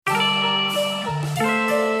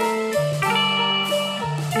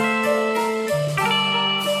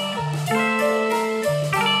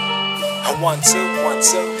1, 2, 1,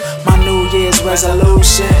 2. My New Year's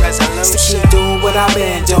resolution is to keep doing what I've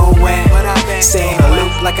been doing. Stay in the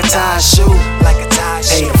loop like a tie shoe,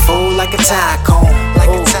 pay the fool like a tycoon.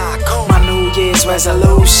 My New Year's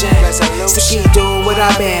resolution is to keep doing what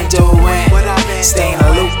I've been doing. Stay in the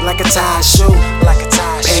loop like a tie shoe,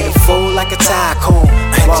 pay the fool like a tycoon.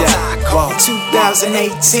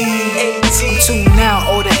 2018, I'm tuning out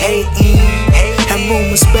all the hating and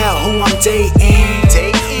rumors about who I'm dating.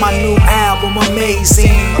 My new album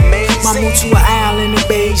amazing. My move to an island in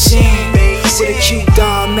Beijing with a cute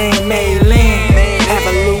doll named Maylin. Have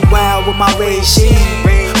a little while with my regime.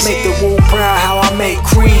 Make the world proud how I make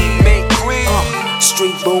cream.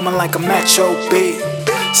 Street booming like a metro beat.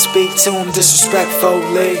 Speak to him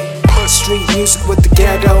disrespectfully. Street music with the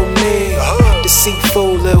ghetto need.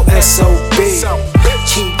 Deceitful little SOB.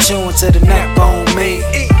 Keep chewing to the neck bone meat.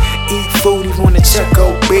 Eat food even when the check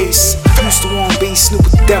obese. Used to wanna be Snoop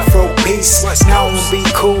with the death row piece. Now I wanna be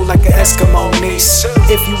cool like an Eskimo niece.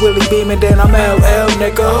 If you really beamin', then I'm LL,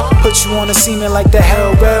 nigga. Put you on a semen like the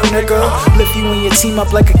hell well, nigga. Lift you and your team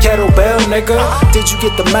up like a kettlebell, nigga. Did you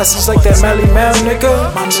get the message like that Melly Mel,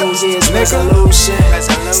 nigga? My New Year's resolution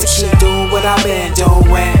is to keep doing what I've been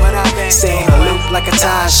doing. Stay in the loop like a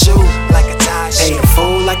tie shoe, pay the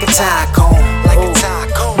fool like a tycoon.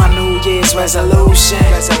 My New Year's resolution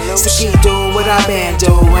is to keep doing what I've been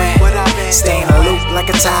doing. Stay in the loop like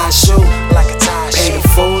a tie shoe, pay the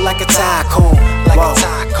fool like a tycoon. Whoa,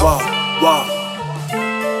 whoa, whoa.